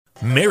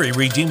Mary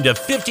redeemed a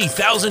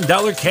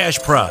 $50,000 cash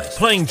prize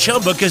playing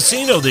Chumba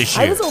Casino this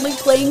year. I was only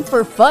playing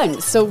for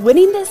fun, so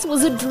winning this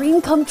was a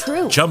dream come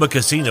true. Chumba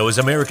Casino is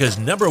America's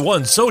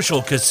 #1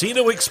 social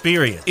casino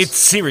experience. It's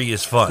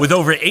serious fun. With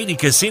over 80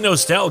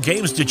 casino-style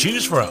games to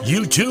choose from,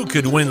 you too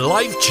could win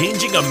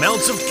life-changing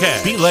amounts of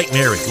cash. Be like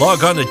Mary.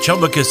 Log on to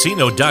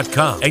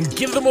ChumbaCasino.com and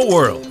give them a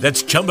whirl.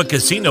 That's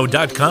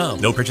ChumbaCasino.com.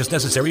 No purchase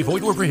necessary.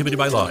 Void where prohibited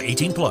by law.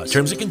 18+.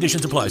 Terms and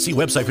conditions apply. See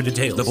website for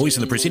details. The voice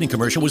in the preceding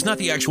commercial was not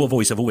the actual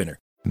voice of a winner.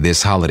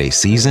 This holiday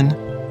season,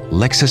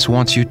 Lexus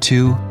wants you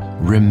to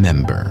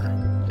remember.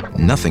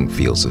 Nothing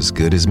feels as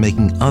good as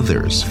making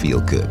others feel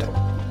good.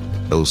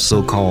 Those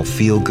so-called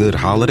feel-good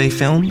holiday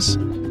films?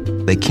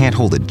 They can't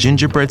hold a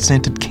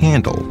gingerbread-scented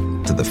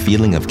candle to the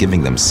feeling of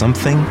giving them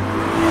something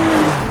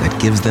that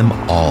gives them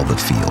all the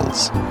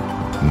feels.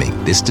 Make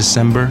this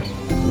December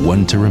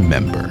one to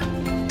remember.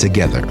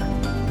 Together.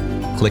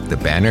 Click the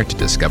banner to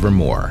discover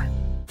more.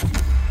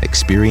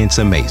 Experience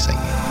amazing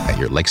at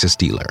your Lexus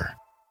dealer.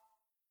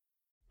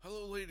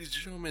 Ladies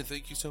and gentlemen,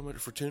 thank you so much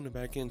for tuning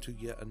back into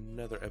yet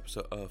another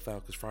episode of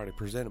Falcons Friday,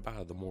 presented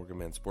by the Morgan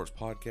Man Sports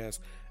Podcast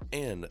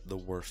and the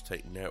Worst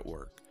Take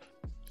Network.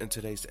 In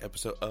today's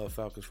episode of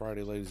Falcons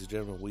Friday, ladies and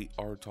gentlemen, we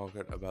are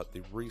talking about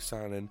the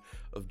re-signing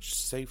of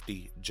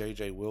safety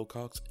J.J.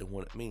 Wilcox and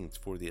what it means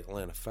for the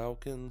Atlanta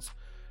Falcons.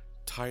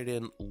 Tight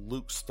end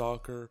Luke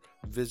Stalker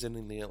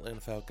visiting the Atlanta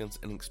Falcons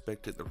and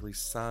expected to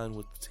re-sign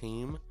with the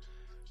team.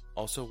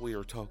 Also, we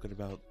are talking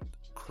about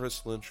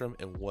Chris Lindstrom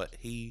and what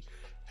he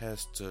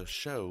has to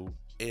show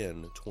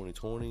in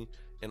 2020,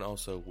 and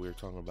also we're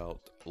talking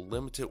about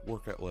limited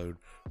workout load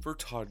for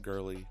Todd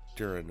Gurley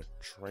during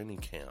training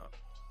camp.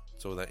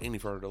 So without any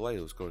further delay,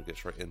 let's go and get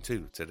straight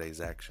into today's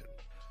action.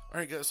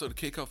 Alright guys, so to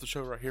kick off the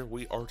show right here,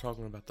 we are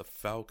talking about the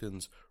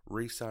Falcons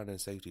re-signing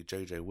safety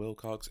J.J.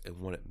 Wilcox and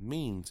what it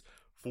means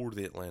for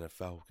the Atlanta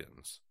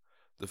Falcons.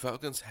 The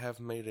Falcons have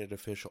made it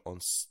official on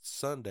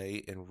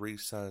Sunday and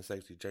re-signed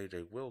safety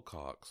J.J.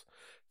 Wilcox.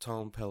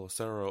 Tom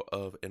Pelissero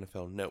of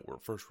NFL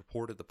Network first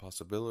reported the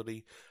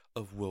possibility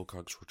of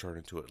Wilcox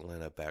returning to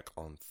Atlanta back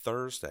on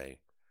Thursday.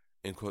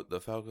 In quote, the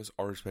Falcons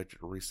are expected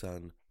to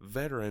re-sign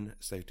veteran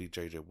safety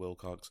J.J.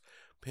 Wilcox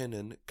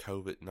pending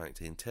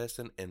COVID-19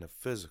 testing and a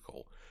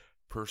physical.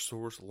 Per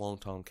source,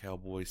 longtime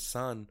Cowboy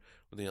signed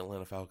with the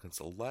Atlanta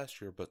Falcons last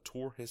year but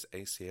tore his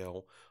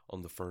ACL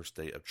on the first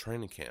day of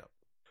training camp.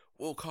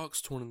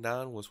 Wilcox,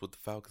 29, was with the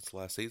Falcons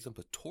last season,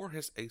 but tore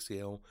his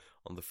ACL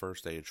on the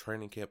first day of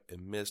training camp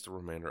and missed the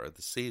remainder of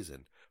the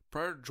season.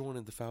 Prior to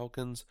joining the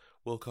Falcons,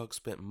 Wilcox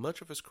spent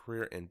much of his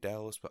career in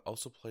Dallas, but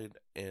also played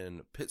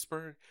in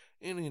Pittsburgh,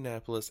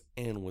 Indianapolis,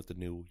 and with the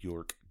New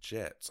York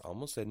Jets. I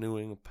almost said New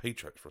England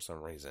Patriots for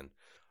some reason.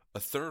 A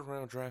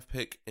third-round draft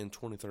pick in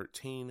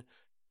 2013,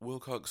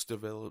 Wilcox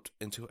developed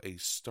into a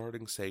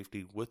starting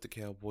safety with the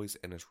Cowboys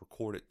and has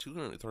recorded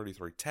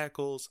 233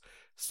 tackles,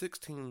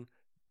 16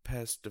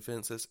 pass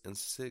defenses, and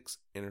 6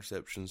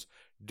 interceptions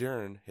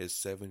during his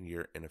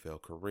 7-year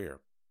NFL career.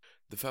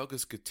 The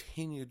Falcons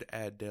continued to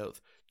add depth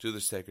to the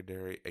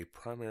secondary, a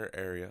primary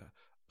area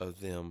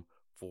of them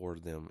for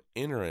them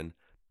entering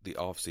the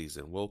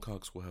offseason.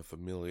 Wilcox will have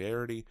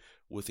familiarity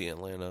with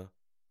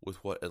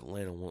what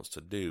Atlanta wants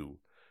to do.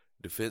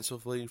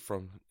 Defensively,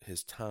 from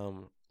his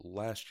time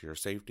last year,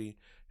 safety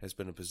has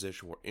been a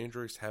position where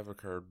injuries have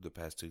occurred the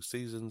past 2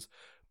 seasons,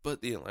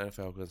 but the Atlanta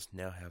Falcons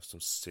now have some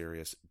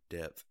serious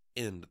depth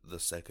in the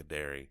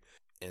secondary,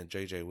 and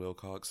J.J.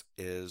 Wilcox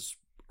is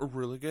a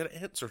really good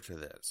answer to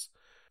this.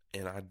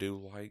 And I do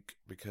like,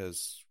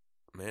 because,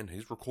 man,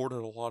 he's recorded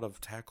a lot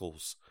of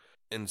tackles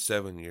in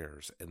 7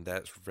 years, and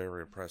that's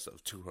very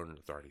impressive,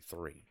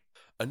 233.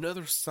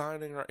 Another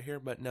signing right here,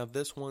 but now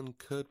this one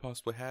could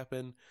possibly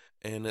happen,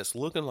 and it's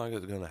looking like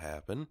it's going to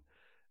happen,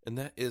 and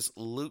that is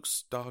Luke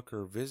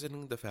Stalker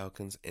visiting the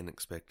Falcons and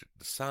expected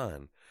to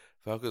sign.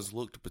 Falcons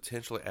look to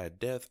potentially add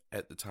depth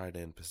at the tight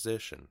end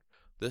position.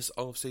 This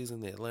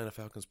offseason, the Atlanta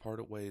Falcons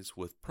parted ways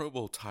with Pro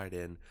Bowl tight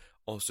end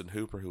Austin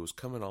Hooper, who was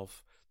coming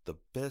off the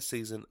best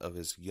season of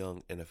his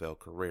young NFL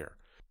career.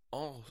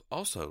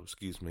 Also,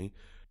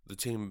 the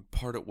team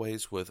parted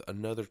ways with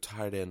another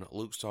tight end,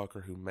 Luke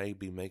Stalker, who may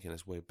be making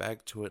his way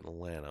back to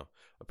Atlanta.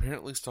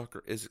 Apparently,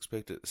 Stalker is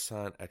expected to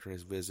sign after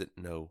his visit,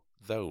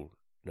 though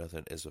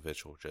nothing is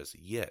official just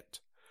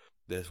yet.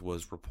 This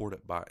was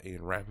reported by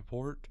Ian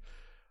Rappaport.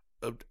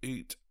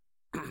 Update.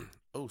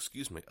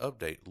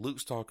 Luke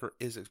Stalker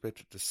is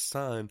expected to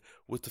sign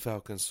with the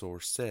Falcons,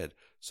 source said.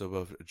 So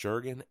both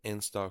Jurgen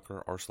and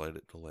Stalker are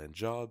slated to land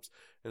jobs.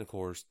 And of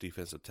course,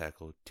 defensive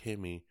tackle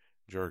Timmy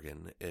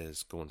Jurgen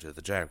is going to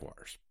the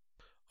Jaguars.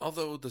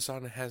 Although the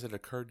signing hasn't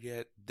occurred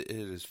yet, it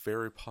is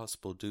very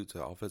possible due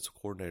to offensive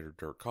coordinator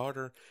Dirk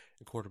Koetter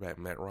and quarterback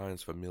Matt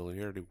Ryan's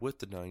familiarity with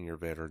the 9-year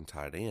veteran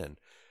tight end.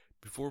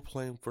 Before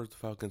playing for the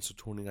Falcons in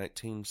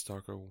 2019,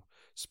 Stalker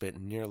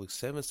spent nearly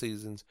 7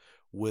 seasons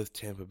with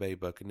Tampa Bay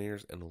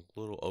Buccaneers and a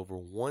little over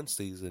 1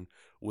 season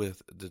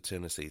with the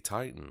Tennessee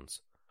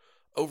Titans.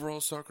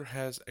 Overall, Stalker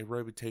has a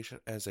reputation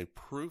as a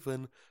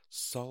proven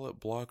solid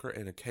blocker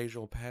and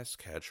occasional pass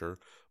catcher.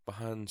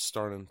 Behind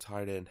starting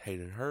tight end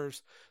Hayden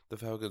Hurst, the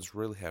Falcons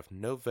really have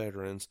no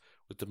veterans,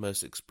 with the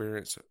most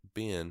experienced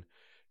being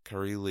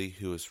Gurley,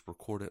 who has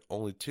recorded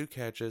only 2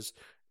 catches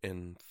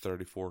in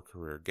 34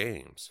 career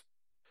games.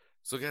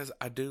 So guys,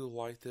 I do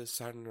like this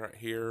signing right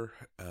here.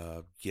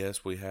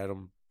 Yes, we had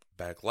him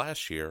back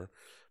last year,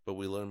 but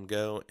we let him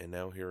go, and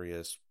now here he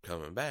is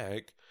coming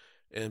back.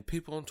 And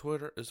people on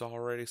Twitter is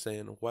already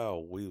saying, wow,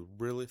 we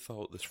really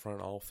thought this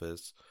front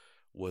office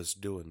was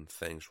doing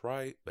things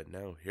right, but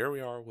now here we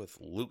are with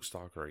Luke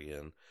Stalker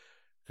again.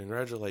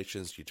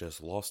 Congratulations, you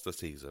just lost the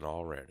season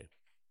already.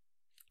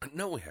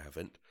 No, we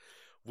haven't.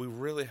 We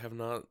really have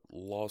not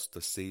lost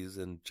the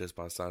season just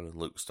by signing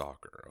Luke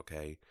Stalker,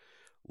 okay?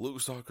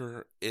 Luke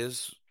Stalker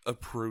is a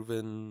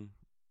proven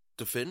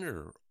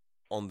defender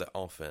on the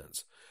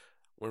offense.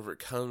 Whenever it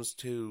comes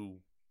to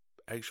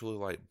actually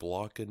like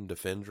blocking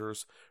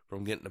defenders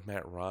from getting to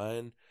Matt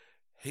Ryan,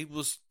 he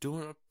was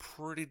doing a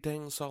pretty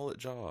dang solid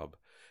job.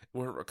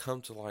 Whenever it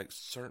comes to like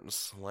certain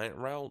slant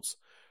routes,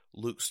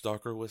 Luke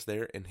Stalker was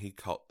there and he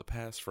caught the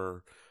pass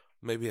for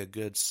maybe a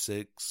good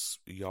 6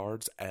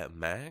 yards at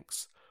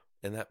max.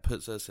 And that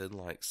puts us in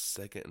like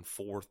 2nd and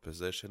 4th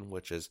position,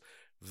 which is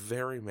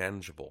very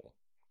manageable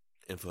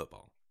in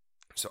football.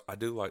 So I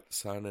do like the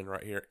sign-in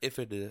right here. If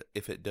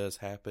it does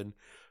happen,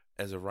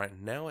 as of right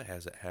now, it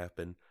hasn't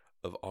happened,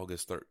 of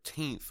August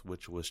 13th,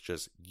 which was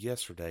just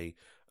yesterday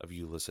of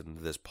you listening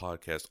to this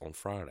podcast on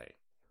Friday.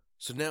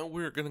 So now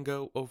we're going to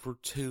go over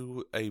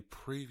to a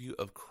preview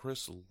of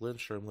Chris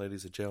Lindstrom,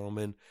 ladies and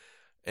gentlemen.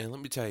 And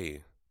let me tell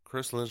you,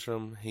 Chris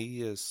Lindstrom,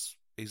 he's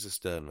a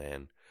stud,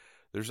 man.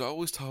 There's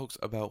always talks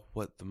about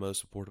what the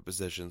most important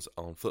positions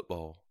on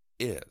football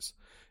is.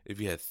 If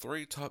you had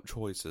 3 top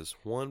choices,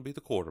 1 be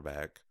the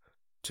quarterback,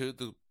 2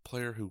 the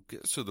player who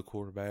gets to the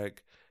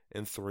quarterback,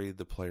 and 3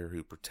 the player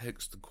who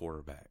protects the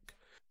quarterback.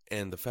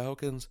 And the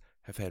Falcons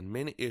have had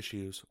many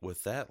issues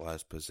with that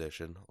last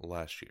position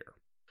last year.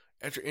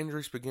 After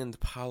injuries began to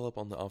pile up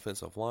on the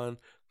offensive line,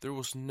 there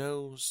was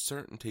no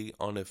certainty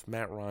on if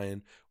Matt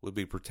Ryan would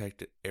be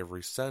protected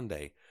every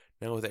Sunday.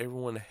 Now with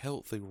everyone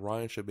healthy,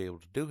 Ryan should be able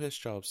to do his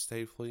job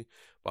safely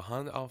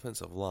behind the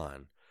offensive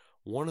line.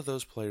 One of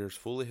those players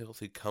fully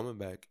healthy coming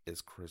back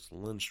is Chris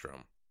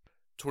Lindstrom.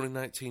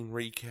 2019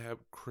 recap,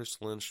 Chris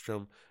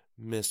Lindstrom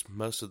missed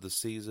most of the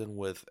season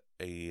with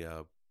a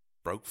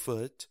broke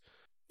foot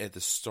at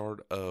the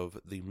start of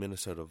the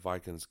Minnesota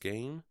Vikings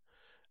game,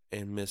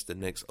 and missed the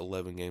next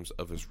 11 games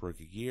of his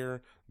rookie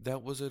year.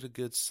 That wasn't a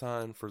good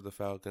sign for the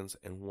Falcons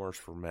and worse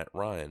for Matt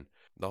Ryan.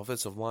 The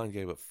offensive line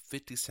gave up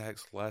 50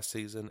 sacks last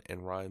season,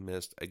 and Ryan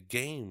missed a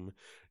game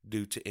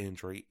due to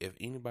injury. If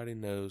anybody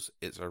knows,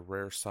 it's a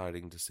rare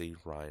sighting to see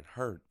Ryan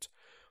hurt.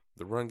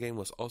 The run game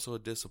was also a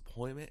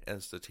disappointment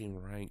as the team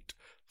ranked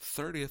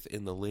 30th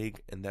in the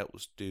league, and that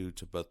was due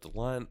to both the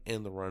line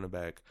and the running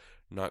back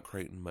not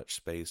creating much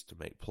space to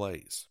make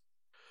plays.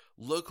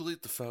 Locally,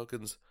 the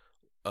Falcons,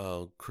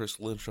 Chris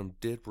Lindstrom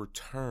did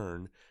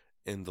return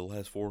in the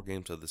last 4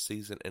 games of the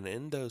season, and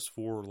in those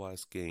 4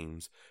 last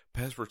games,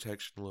 pass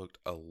protection looked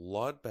a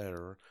lot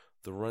better,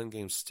 the run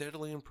game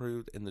steadily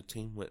improved, and the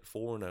team went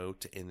 4-0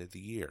 to end of the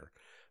year.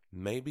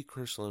 Maybe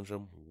Chris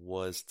Lindstrom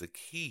was the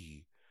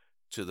key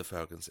to the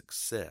Falcons'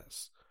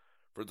 success.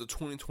 For the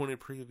 2020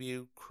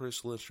 preview,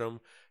 Chris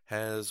Lindstrom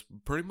has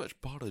pretty much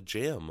bought a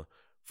gym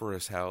for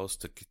his house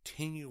to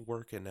continue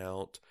working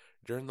out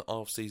during the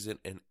offseason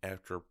and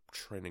after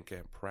training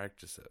camp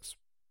practices.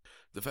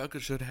 The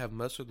Falcons should have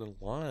most of the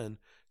line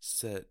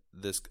set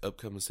this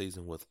upcoming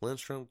season with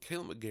Lindstrom,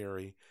 Caleb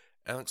McGarry,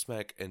 Alex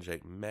Mack, and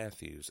Jake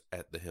Matthews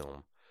at the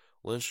helm.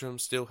 Lindstrom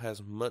still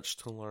has much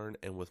to learn,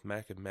 and with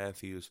Mack and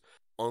Matthews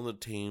on the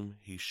team,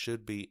 he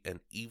should be an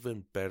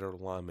even better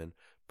lineman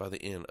by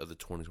the end of the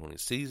 2020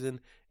 season,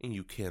 and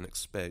you can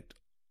expect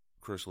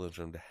Chris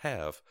Lindstrom to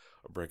have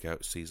a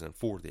breakout season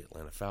for the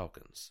Atlanta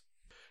Falcons.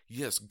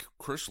 Yes,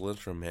 Chris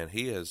Lindstrom, man,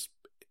 he's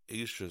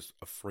just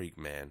a freak,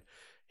 man.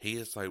 He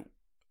is like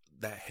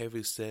that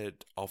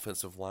heavy-set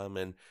offensive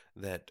lineman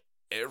that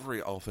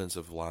every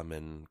offensive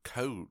lineman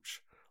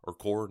coach or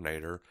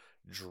coordinator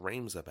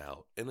dreams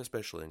about, and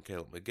especially in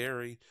Caleb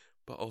McGarry,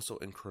 but also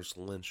in Chris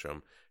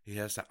Lindstrom. He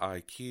has the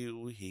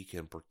IQ, he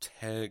can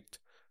protect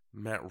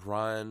Matt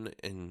Ryan,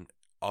 and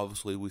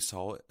obviously we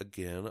saw it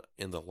again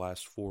in the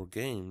last 4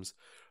 games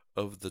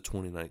of the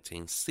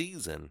 2019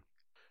 season.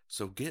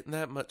 So getting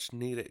that much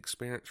needed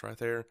experience right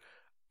there,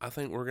 I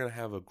think we're going to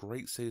have a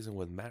great season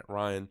with Matt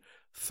Ryan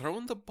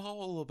throwing the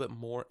ball a little bit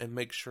more and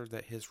make sure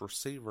that his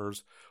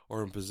receivers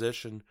are in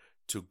position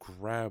to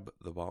grab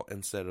the ball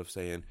instead of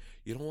saying,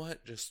 you know what,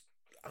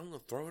 I'm going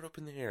to throw it up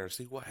in the air and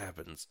see what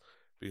happens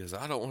because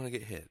I don't want to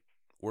get hit.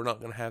 We're not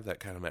going to have that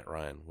kind of Matt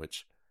Ryan,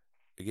 which,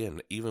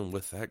 again, even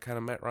with that kind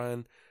of Matt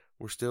Ryan,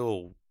 we're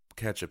still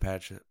catching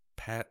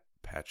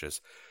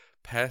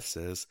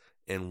passes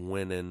and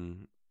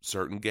winning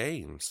certain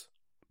games.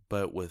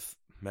 But with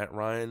Matt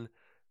Ryan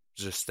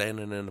just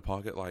standing in the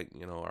pocket like,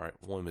 all right,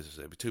 1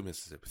 Mississippi, 2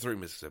 Mississippi, 3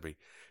 Mississippi,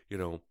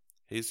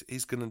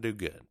 he's going to do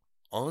good.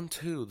 On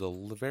to the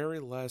very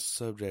last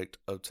subject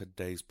of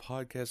today's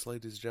podcast,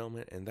 ladies and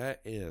gentlemen, and that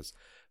is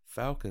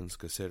Falcons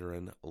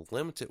considering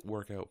limited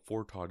workout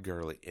for Todd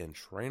Gurley in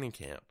training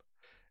camp.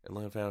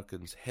 Atlanta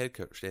Falcons head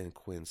coach Dan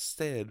Quinn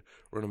said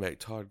running back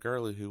Todd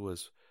Gurley, who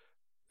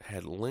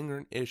had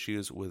lingering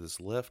issues with his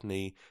left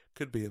knee,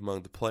 could be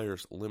among the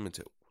players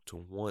limited to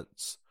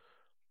once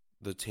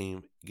the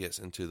team gets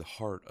into the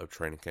heart of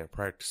training camp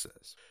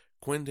practices.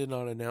 Quinn did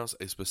not announce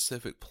a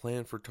specific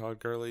plan for Todd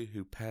Gurley,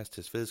 who passed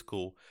his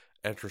physical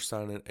after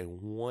signing a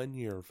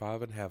 1-year,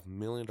 $5.5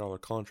 million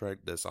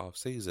contract this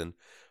offseason,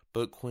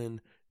 but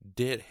Quinn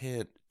did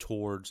hint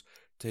towards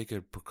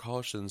taking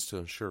precautions to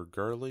ensure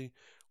Gurley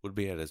would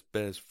be at his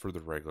best for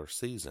the regular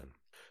season.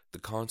 The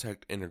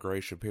contact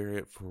integration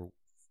period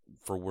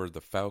for where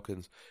the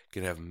Falcons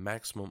can have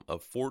maximum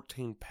of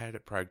 14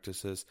 padded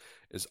practices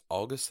is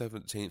August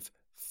 17th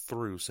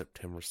through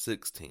September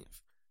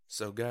 16th.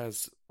 So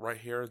guys, right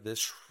here,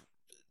 this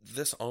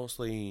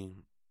honestly,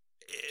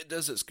 it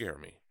doesn't scare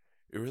me.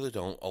 It really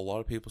don't. A lot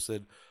of people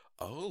said,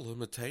 oh,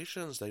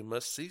 limitations, they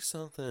must see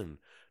something.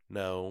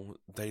 No,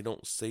 they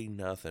don't see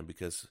nothing,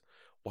 because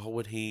why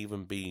would he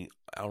even be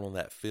out on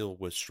that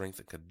field with strength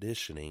and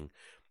conditioning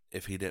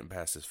if he didn't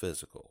pass his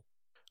physical?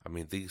 I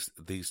mean,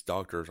 these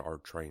doctors are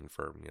trained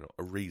for,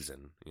 a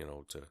reason,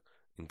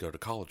 and go to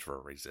college for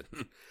a reason.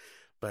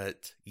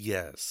 But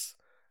yes,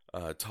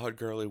 Todd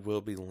Gurley will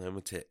be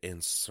limited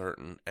in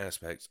certain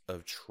aspects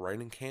of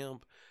training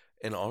camp.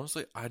 And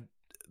honestly,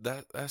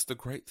 that's the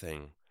great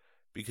thing,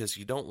 because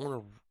you don't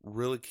want to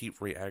really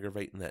keep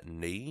re-aggravating that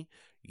knee,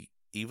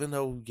 even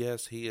though,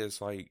 yes, he is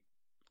like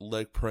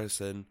leg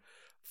pressing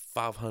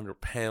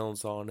 500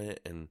 pounds on it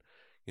and,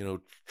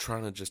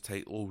 trying to just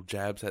take little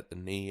jabs at the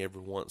knee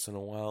every once in a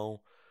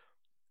while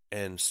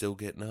and still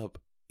getting up.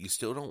 You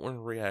still don't want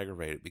to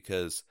re-aggravate it,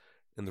 because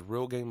in the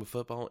real game of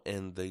football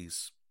and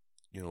these,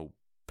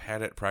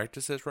 padded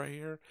practices right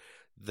here,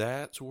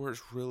 that's where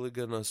it's really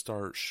going to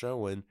start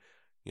showing,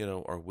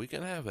 are we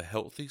going to have a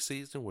healthy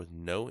season with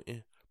no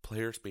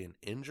players being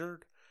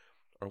injured?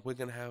 Or are we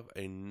going to have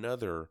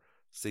another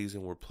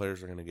season where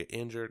players are going to get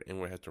injured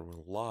and we have to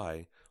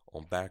rely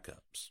on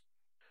backups?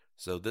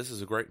 So this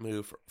is a great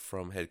move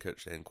from head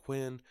coach Dan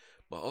Quinn,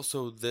 but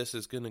also this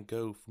is going to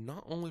go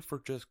not only for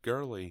just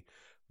Gurley,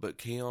 but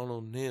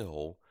Keanu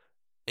Neal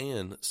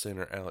and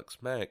center Alex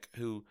Mack,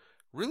 who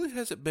really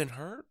hasn't been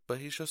hurt, but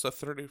he's just a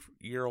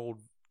 34-year-old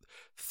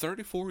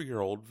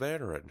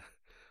veteran.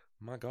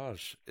 My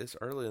gosh, it's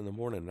early in the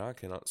morning and I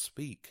cannot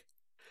speak.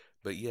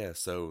 But yeah,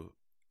 so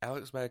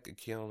Alex Mack and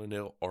Keanu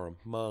Neal are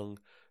among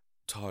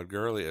Todd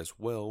Gurley as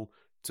well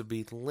to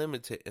be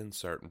limited in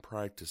certain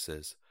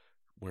practices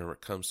when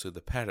it comes to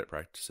the padded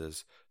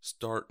practices,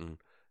 starting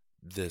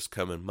this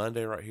coming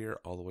Monday right here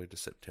all the way to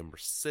September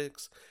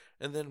 6th.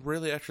 And then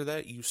really after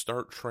that, you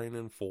start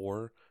training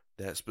for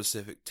that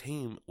specific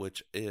team,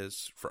 which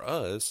is, for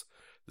us,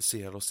 the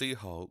Seattle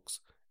Seahawks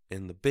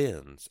and the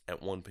Benz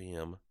at 1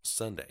 p.m.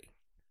 Sunday.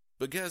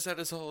 But guys, that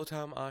is all the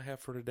time I have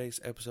for today's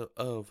episode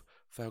of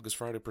Falcons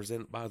Friday,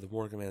 presented by the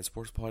Morgan Man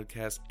Sports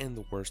Podcast and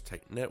the Worst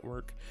Take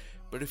Network.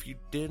 But if you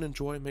did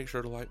enjoy, make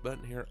sure to like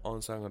button here on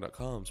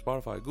SoundCloud.com,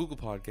 Spotify, Google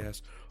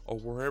Podcasts, or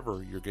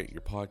wherever you're getting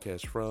your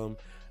podcast from.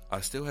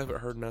 I still haven't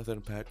heard nothing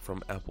back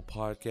from Apple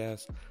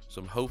Podcasts,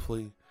 so I'm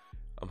hoping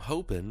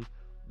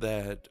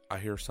that I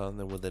hear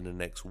something within the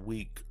next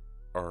week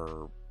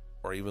or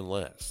even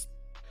less.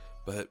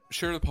 But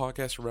share the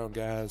podcast around,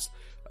 guys.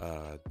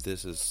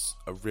 This is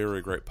a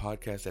very great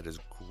podcast that is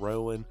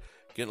growing,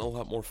 getting a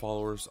lot more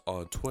followers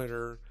on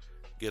Twitter,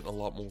 getting a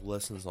lot more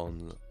listens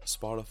on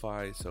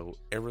Spotify. So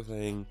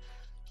everything,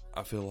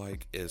 I feel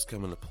like, is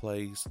coming to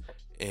place,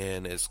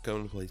 and it's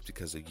coming to place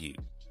because of you.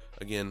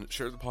 Again,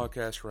 share the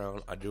podcast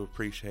around. I do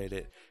appreciate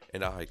it.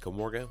 And I,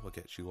 Morgan, will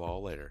catch you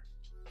all later.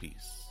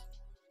 Peace.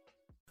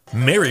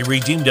 Mary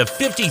redeemed a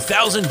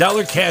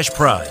 $50,000 cash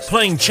prize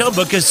playing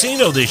Chumba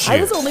Casino this year.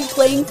 I was only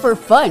playing for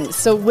fun,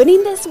 so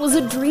winning this was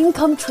a dream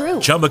come true.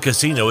 Chumba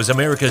Casino is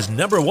America's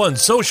 #1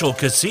 social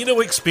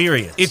casino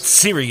experience. It's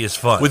serious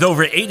fun. With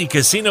over 80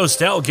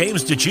 casino-style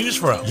games to choose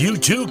from, you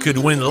too could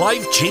win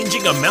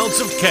life-changing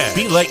amounts of cash.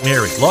 Be like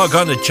Mary. Log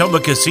on to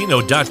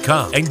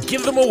ChumbaCasino.com and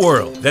give them a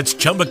whirl. That's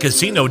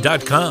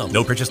ChumbaCasino.com.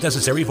 No purchase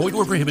necessary. Void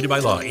or prohibited by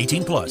law.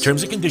 18+.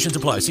 Terms and conditions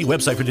apply. See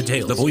website for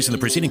details. The voice in the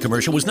preceding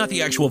commercial was not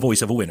the actual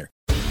voice of a winner.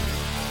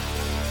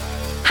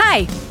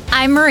 Hi,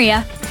 I'm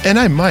Maria. And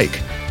I'm Mike.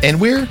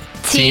 And we're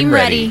Team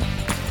Ready.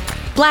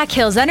 Black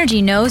Hills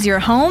Energy knows your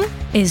home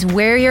is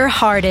where your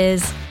heart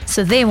is,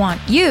 so they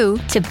want you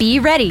to be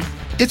ready.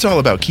 It's all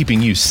about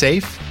keeping you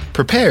safe,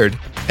 prepared,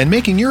 and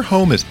making your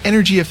home as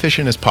energy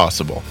efficient as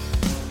possible.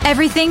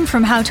 Everything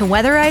from how to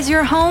weatherize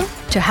your home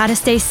to how to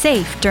stay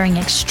safe during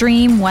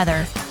extreme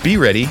weather. Be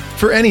ready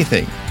for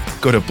anything.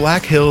 Go to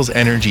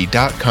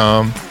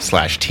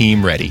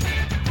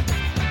blackhillsenergy.com/teamready.